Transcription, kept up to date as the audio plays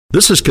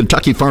This is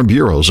Kentucky Farm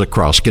Bureaus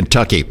across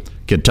Kentucky.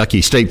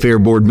 Kentucky State Fair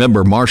Board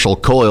member Marshall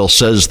Coyle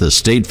says the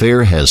State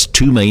Fair has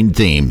two main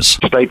themes.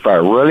 State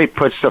Fair really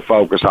puts the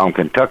focus on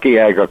Kentucky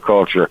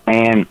agriculture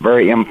and,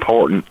 very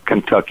important,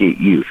 Kentucky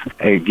youth.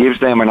 It gives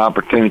them an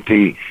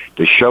opportunity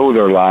to show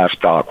their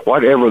livestock,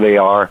 whatever they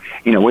are.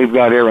 You know, we've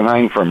got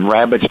everything from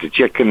rabbits to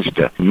chickens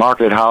to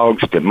market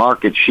hogs to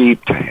market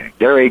sheep to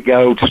dairy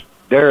goats,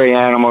 dairy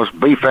animals,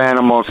 beef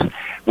animals.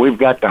 We've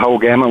got the whole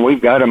gamut.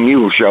 We've got a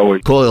mule show.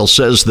 Coyle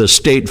says the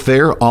State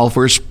Fair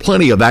offers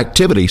plenty of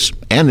activities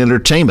and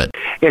entertainment.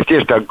 It's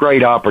just a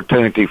great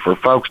opportunity for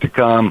folks to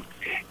come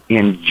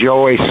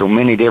enjoy so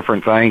many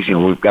different things. You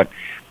know, we've got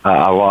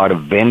a lot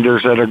of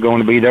vendors that are going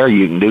to be there.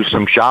 You can do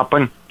some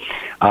shopping.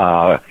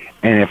 And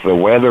if the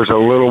weather's a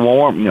little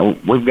warm, you know,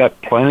 we've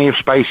got plenty of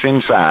space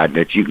inside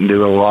that you can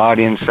do a lot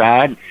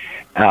inside.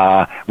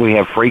 We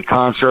have free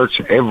concerts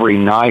every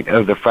night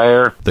of the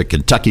fair. The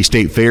Kentucky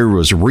State Fair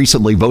was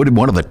recently voted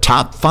one of the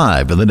top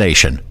 5 in the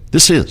nation.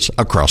 This is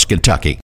Across Kentucky.